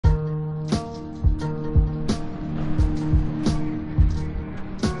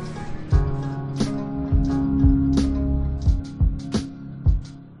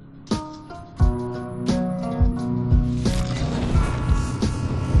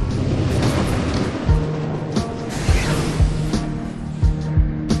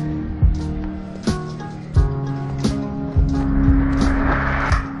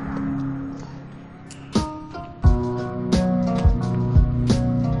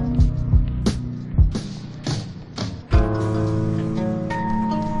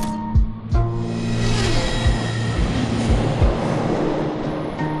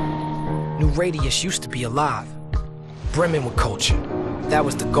Radius used to be alive, brimming with culture. That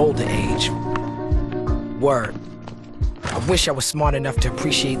was the golden age. Word. I wish I was smart enough to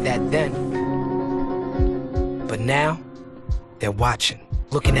appreciate that then. But now, they're watching,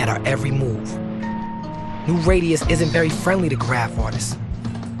 looking at our every move. New Radius isn't very friendly to graph artists.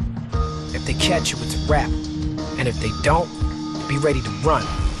 If they catch you, it's a wrap. And if they don't, be ready to run.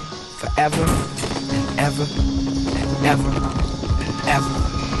 Forever and ever and ever and ever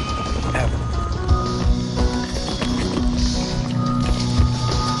and ever.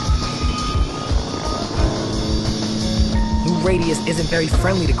 New Radius isn't very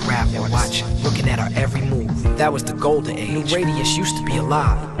friendly to graph artists. Watching, looking at our every move. That was the golden age. New Radius used to be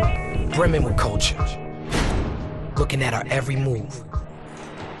alive, brimming with culture. Looking at our every move.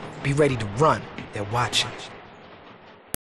 Be ready to run, they're watching.